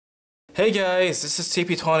Hey guys, this is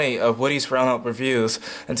TP20 of Woody's Roundup Reviews,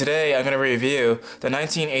 and today I'm going to review the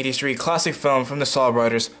 1983 classic film from the Saw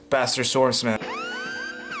Brothers, Bastard Swordsman.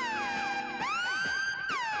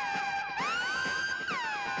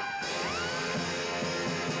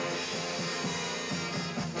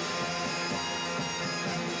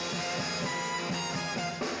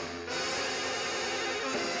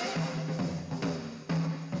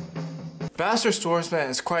 Bastard Swordsman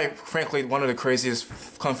is quite frankly one of the craziest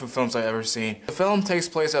kung fu films I've ever seen. The film takes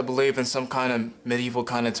place, I believe, in some kind of medieval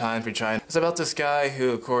kind of time for China. It's about this guy who,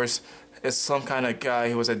 of course, is some kind of guy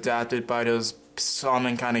who was adapted by those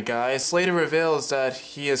shaman kind of guys. Later reveals that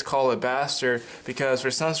he is called a bastard because for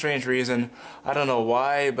some strange reason, I don't know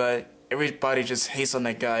why, but everybody just hates on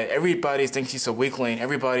that guy. Everybody thinks he's a weakling.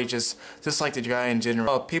 Everybody just dislikes the guy in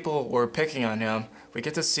general. People were picking on him. We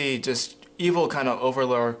get to see just evil kind of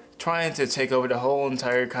overlord trying to take over the whole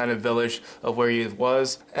entire kind of village of where he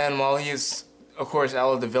was. And while he's, of course,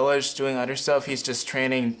 out of the village doing other stuff, he's just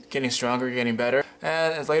training, getting stronger, getting better.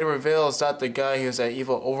 And it later reveals that the guy who's that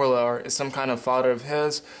evil overlord is some kind of father of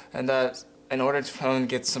his, and that in order to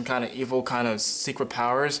get some kind of evil kind of secret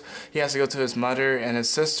powers, he has to go to his mother and his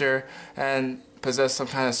sister and possess some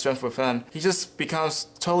kind of strength within. He just becomes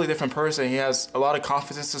a totally different person. He has a lot of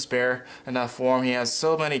confidence to spare in that form. He has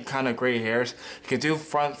so many kind of great hairs. He can do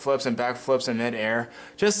front flips and back flips in mid-air.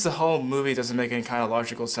 Just the whole movie doesn't make any kind of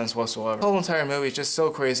logical sense whatsoever. The whole entire movie is just so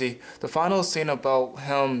crazy. The final scene about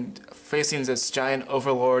him facing this giant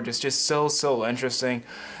overlord is just so interesting.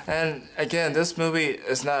 And again, this movie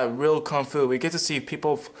is not real kung fu. We get to see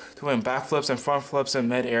people doing backflips and front flips in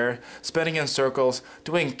mid-air, spinning in circles,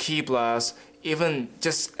 doing ki blasts, even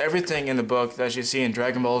just everything in the book that you see in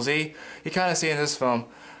Dragon Ball Z, you kind of see in this film.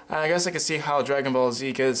 And I guess I can see how Dragon Ball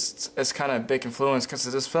Z gets its kind of big influence because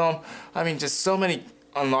of this film. I mean, just so many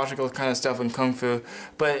unlogical kind of stuff in kung fu,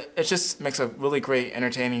 but it just makes a really great,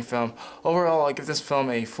 entertaining film. Overall, I give this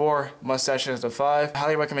film a 4 mustaches out of 5. I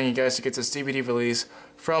highly recommend you guys to get this DVD release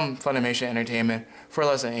from Funimation Entertainment for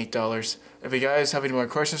less than $8. If you guys have any more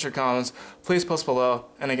questions or comments, please post below.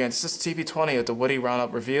 And again, this is TP20 at the Woody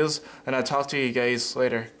Roundup Reviews, and I'll talk to you guys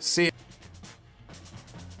later. See ya.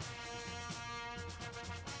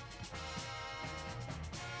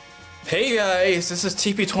 Hey guys, this is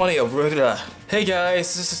TP20 of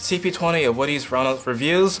Woody's Roundup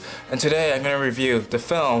Reviews, and today I'm going to review the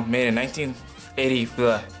film made in 1980.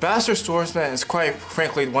 Bastard Swordsman is quite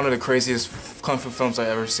frankly one of the craziest kung fu films I've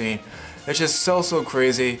ever seen. It's just so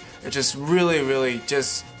crazy. It's just really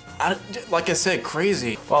just, like I said,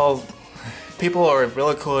 crazy. While people are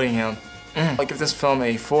ridiculing him, I give this film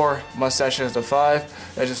a 4 mustaches out of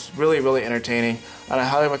 5. It's just really entertaining, and I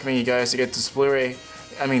highly recommend you guys to get this Blu-ray.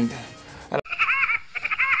 I mean,